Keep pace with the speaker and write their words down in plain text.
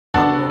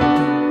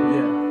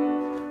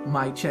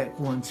Mic check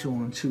 1 2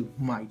 1 2.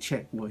 Mic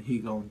check. What he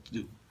gonna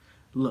do?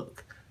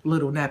 Look,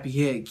 little nappy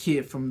head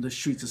kid from the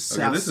streets of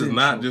South This is Central.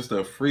 not just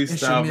a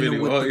freestyle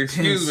video. Oh,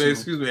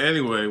 excuse me.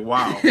 Anyway,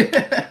 wow.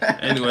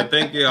 Anyway,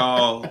 thank you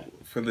all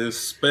for this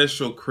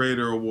special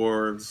Creator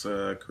Awards,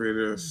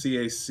 Creator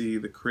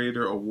CAC, the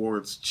Creator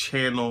Awards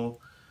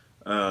channel.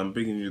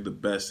 Bringing you the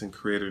best in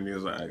creator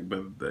news.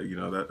 But you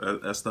know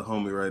that's the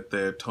homie right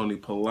there, Tony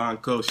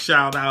Polanco.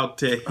 Shout out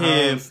to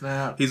him.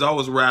 Snap. He's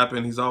always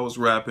rapping.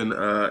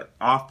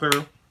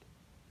 Author,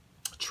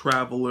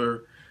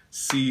 traveler,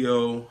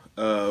 CEO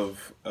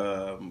of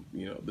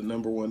you know, the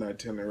 #1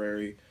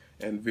 itinerary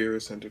and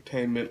Futurist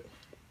Entertainment,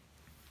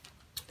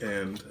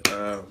 and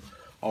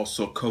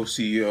also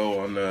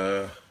co-CEO on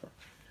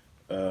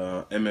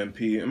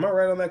MMP. Am I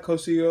right on that,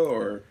 co-CEO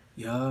or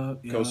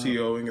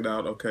co-CEOing it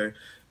out? Okay.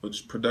 Which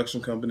is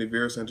production company,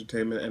 Futurist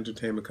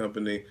entertainment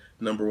company,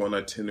 #1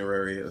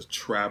 itinerary, a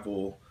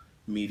travel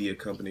media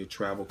company,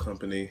 travel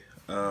company.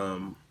 Yeah,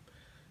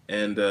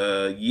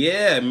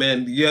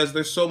 man, yes,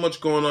 there's so much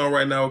going on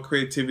right now with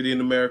creativity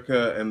in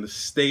America and the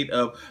state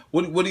of,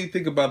 what do you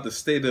think about the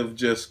state of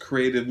just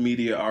creative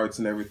media arts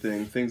and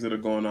everything, things that are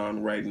going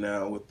on right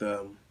now with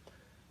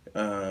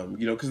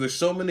you know, because there's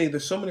so many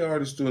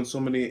artists doing so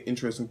many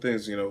interesting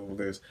things. You know,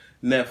 there's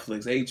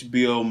Netflix,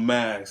 HBO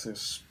Max,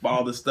 there's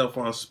all this stuff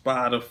on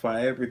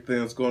Spotify, everything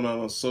that's going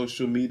on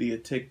social media,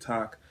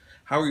 TikTok.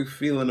 How are you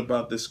feeling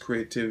about this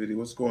creativity?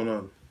 What's going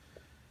on?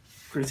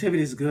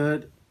 Creativity is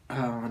good.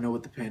 I know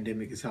with the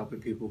pandemic is helping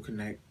people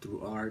connect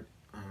through art,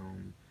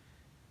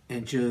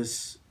 and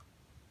just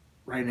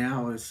right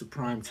now it's the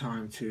prime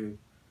time to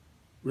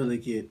really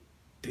get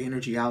the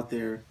energy out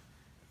there.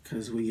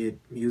 Because we get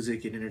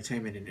music and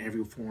entertainment in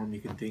every form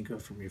you can think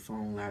of, from your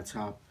phone,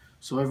 laptop.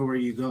 So everywhere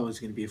you go, it's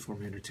going to be a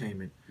form of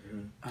entertainment.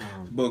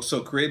 But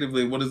so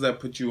creatively, what does that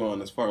put you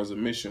on as far as a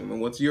mission?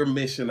 And what's your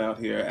mission out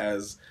here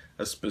as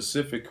a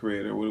specific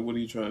creator? What are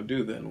you trying to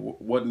do then?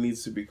 What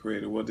needs to be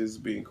created? What is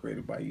being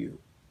created by you?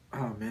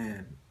 Oh,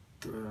 man.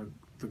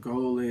 The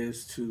goal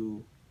is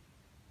to...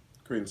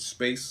 create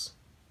space?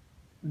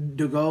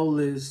 The goal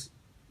is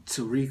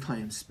to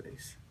reclaim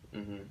space.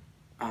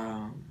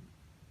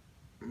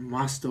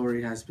 My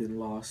story has been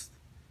lost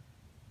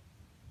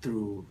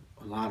through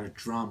a lot of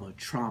trauma,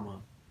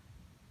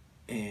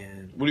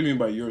 and... What do you mean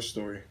by your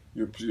story?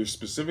 Your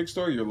specific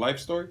story? Your life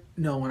story?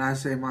 No, when I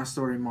say my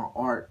story, my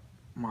art,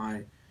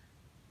 my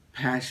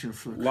passion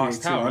for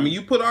lost creativity. how? I mean,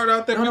 you put art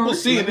out there, people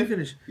see it. Let me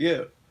finish.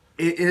 Yeah.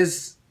 It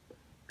is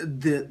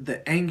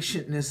the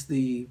ancientness,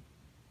 the...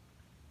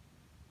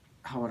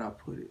 how would I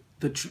put it?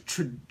 The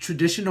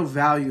traditional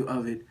value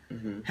of it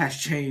has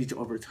changed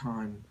over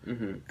time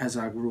as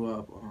I grew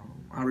up.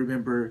 I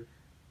remember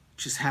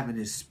just having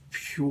this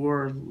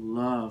pure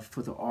love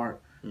for the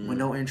art with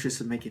no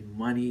interest in making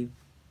money,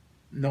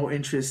 no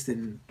interest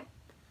in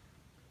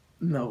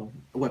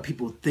what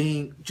people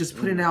think, just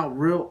putting out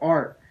real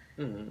art.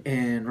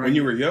 And when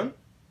you were young?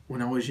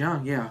 When I was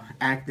young, yeah.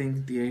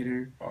 Acting,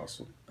 theater.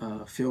 Awesome.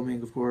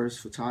 Filming, of course,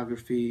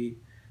 photography,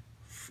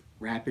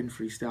 rapping,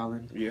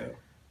 freestyling. Yeah.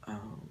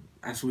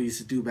 That's what we used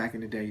to do back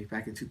in the day,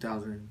 back in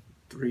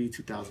 2003,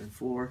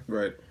 2004.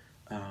 Right.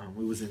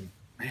 We was in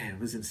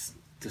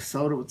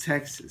DeSoto,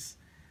 Texas.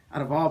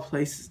 Out of all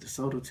places,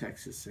 DeSoto,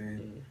 Texas.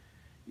 And,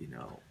 you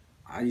know,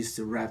 I used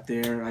to rap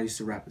there. I used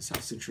to rap in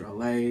South Central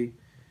LA.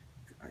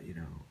 You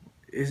know,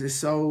 it's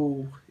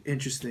so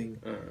interesting.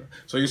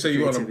 So you say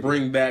you want to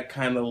bring that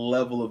kind of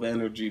level of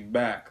energy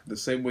back, the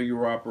same way you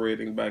were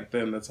operating back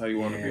then. That's how you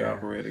want to be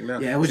operating now.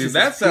 Yeah, see,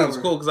 that sounds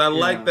cool because I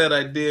like that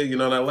idea, you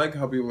know, and I like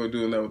how people are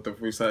doing that with the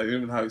freestyle.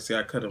 Even how you see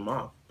I cut him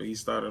off, but he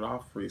started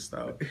off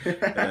freestyle,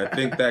 and I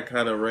think that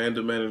kind of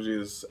random energy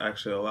is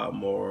actually a lot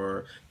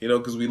more, you know,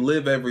 because we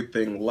live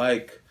everything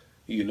like,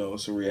 you know,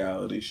 it's a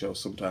reality show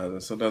sometimes,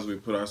 and sometimes we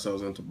put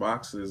ourselves into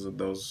boxes of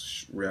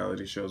those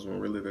reality shows when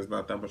really there's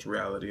not that much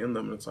reality in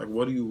them. And it's like,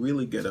 what do you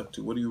really get up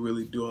to? What do you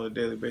really do on a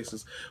daily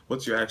basis?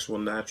 What's your actual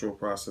natural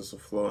process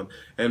of flowing?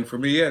 And for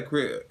me, yeah,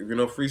 you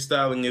know,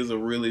 freestyling is a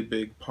really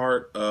big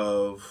part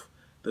of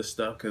the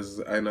stuff,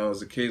 because I know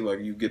as a kid, like,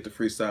 you get to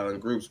freestyle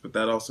in groups, but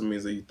that also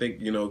means that you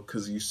think, you know,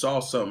 because you saw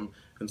something,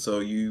 and so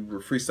you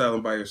were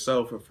freestyling by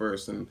yourself at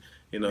first, and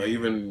you know,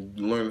 even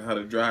learning how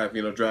to drive,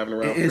 you know, driving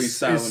around freestyling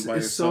by yourself.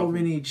 There's so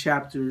many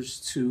chapters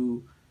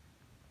to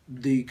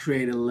the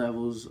creative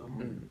levels.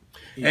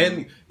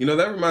 And, you know,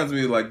 that reminds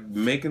me of, like,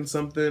 making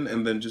something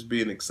and then just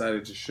being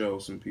excited to show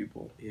some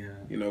people.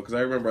 Yeah. You know, because I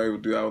remember I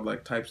would,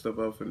 like, type stuff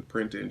up and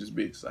print it and just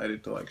be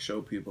excited to, like,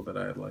 show people that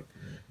I had, like,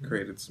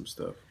 created some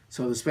stuff.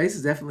 So the space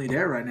is definitely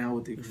there right now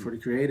with for the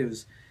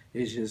creatives.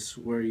 It's just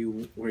where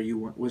you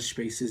want, what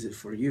space is it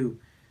for you?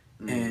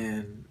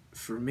 And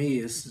for me,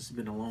 it's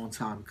been a long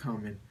time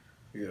coming.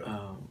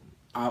 Yeah.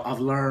 I've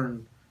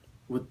learned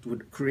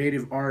with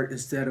creative art,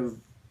 instead of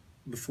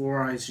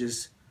before I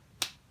just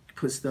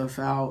put stuff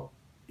out,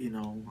 you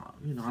know,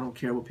 I don't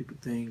care what people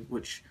think,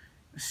 which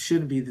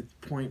shouldn't be the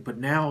point. But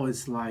now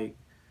it's like,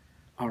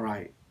 all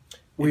right,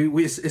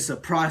 it's a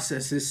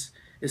process.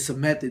 It's a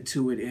method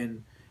to it,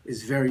 and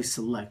is very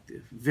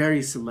selective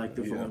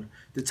on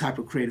the type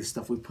of creative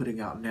stuff we're putting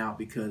out now,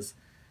 because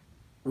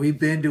we've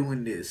been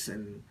doing this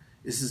and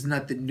this is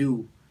nothing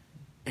new,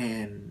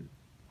 and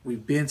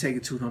we've been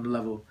taking to another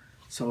level.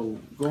 So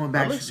going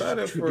back to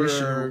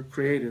traditional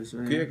creatives,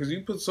 man. Yeah, because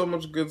you put so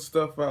much good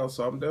stuff out,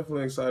 so I'm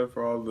definitely excited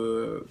for all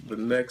the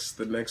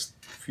next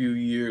few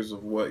years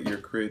of what your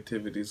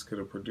creativity is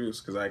going to produce,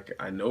 because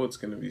I know it's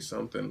going to be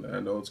something. I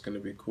know it's going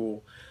to be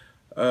cool.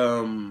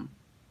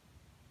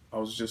 I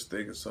was just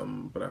thinking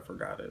something, but I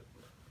forgot it.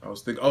 I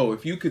was thinking,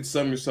 if you could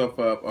sum yourself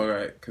up, all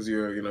right, because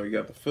you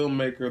got the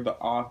filmmaker, the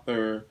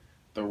author,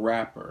 the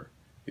rapper.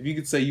 If you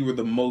could say you were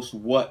the most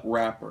what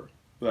rapper?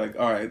 Like,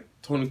 all right,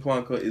 Tony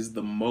Polanco is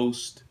the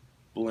most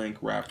blank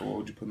rapper. What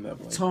would you put in that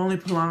blank? Tony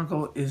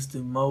Polanco is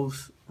the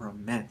most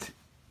romantic.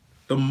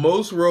 The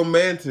most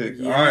romantic.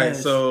 Yes. All right,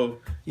 so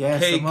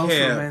the most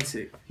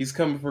romantic. He's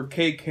coming for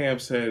K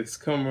Camp's head. He's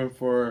coming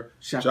for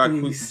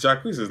Jacquees.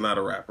 Jacquees is not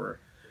a rapper.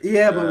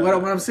 Yeah, but what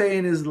I'm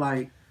saying is,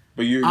 like,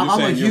 but you're I'm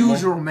saying a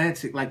huge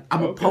romantic. Like,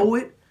 I'm a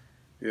poet.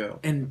 Yeah.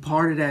 And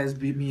part of that is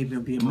me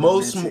being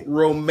most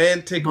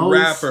romantic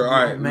rapper.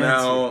 All right,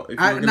 now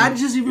not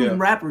just even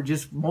rapper,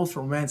 just most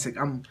romantic.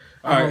 I'm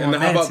all right. And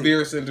how about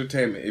Futurist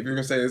Entertainment? If you're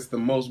gonna say it's the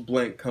most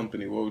blank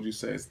company, what would you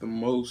say? It's the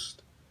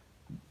most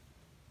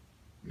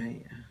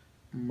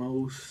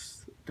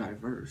most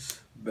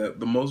diverse. The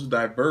most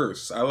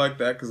diverse. I like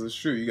that because it's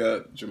true. You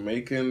got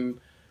Jamaican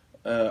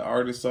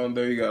artists on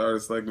there. You got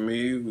artists like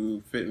me who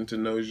fit into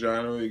no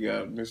genre. You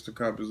got Mr.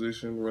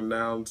 Composition,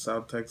 renowned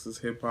South Texas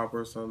hip hop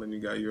or something.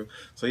 You got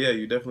so yeah,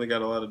 you definitely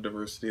got a lot of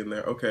diversity in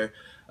there. Okay,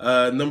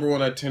 number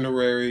one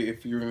itinerary.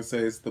 If you were gonna say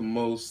it's the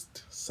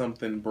most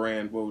something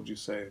brand, what would you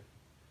say?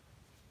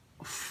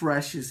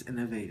 Freshest,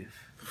 innovative.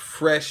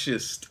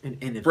 Freshest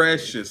and innovative.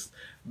 Freshest.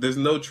 There's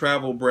no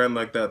travel brand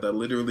like that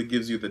literally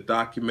gives you the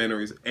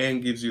documentaries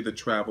and gives you the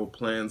travel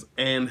plans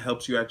and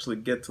helps you actually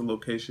get to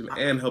location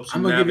and helps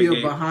you navigate give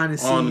you a behind the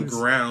scenes on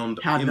ground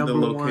in the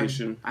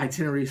location.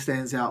 Itinerary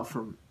stands out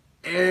from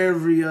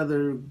every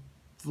other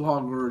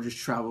vlogger or just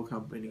travel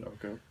company.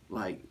 Okay.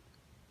 Like,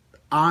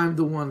 I'm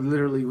the one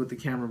literally with the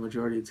camera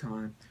majority of the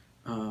time.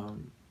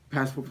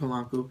 Passport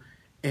Polanco.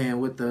 And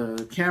with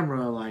the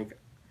camera, like,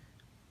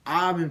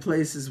 I'm in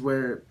places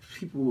where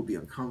people will be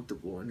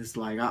uncomfortable, and it's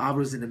like I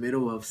was in the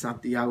middle of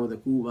Santiago de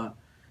Cuba,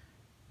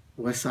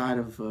 west side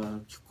of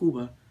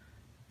Cuba,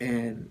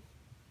 and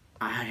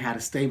I had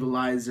a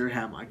stabilizer,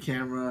 had my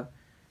camera,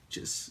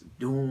 just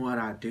doing what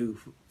I do,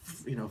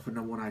 for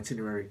number one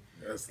itinerary.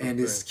 And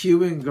this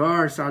Cuban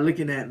guard started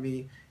looking at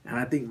me, and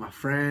I think my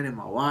friend and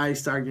my wife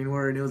started getting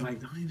worried. It was like,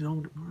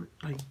 don't.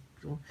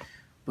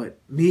 But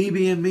me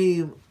being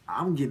me,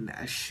 I'm getting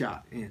that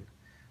shot in.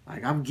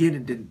 Like, I'm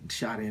getting the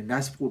shot in.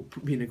 That's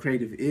what being a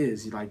creative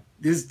is. Like,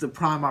 this is the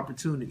prime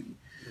opportunity.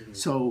 Mm-hmm.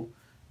 So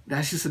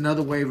that's just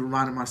another way of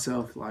reminding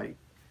myself, like,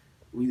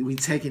 we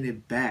taking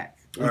it back.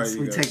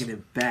 We taking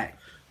it back.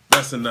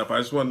 That's enough. I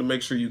just wanted to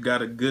make sure you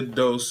got a good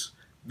dose.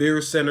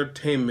 Futurist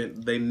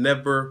Entertainment. They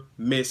never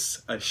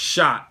miss a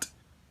shot.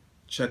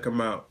 Check them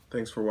out.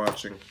 Thanks for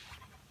watching.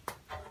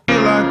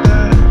 Like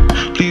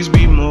that. Please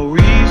be more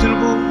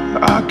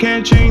reasonable. I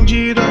can't change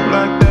it up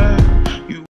like that.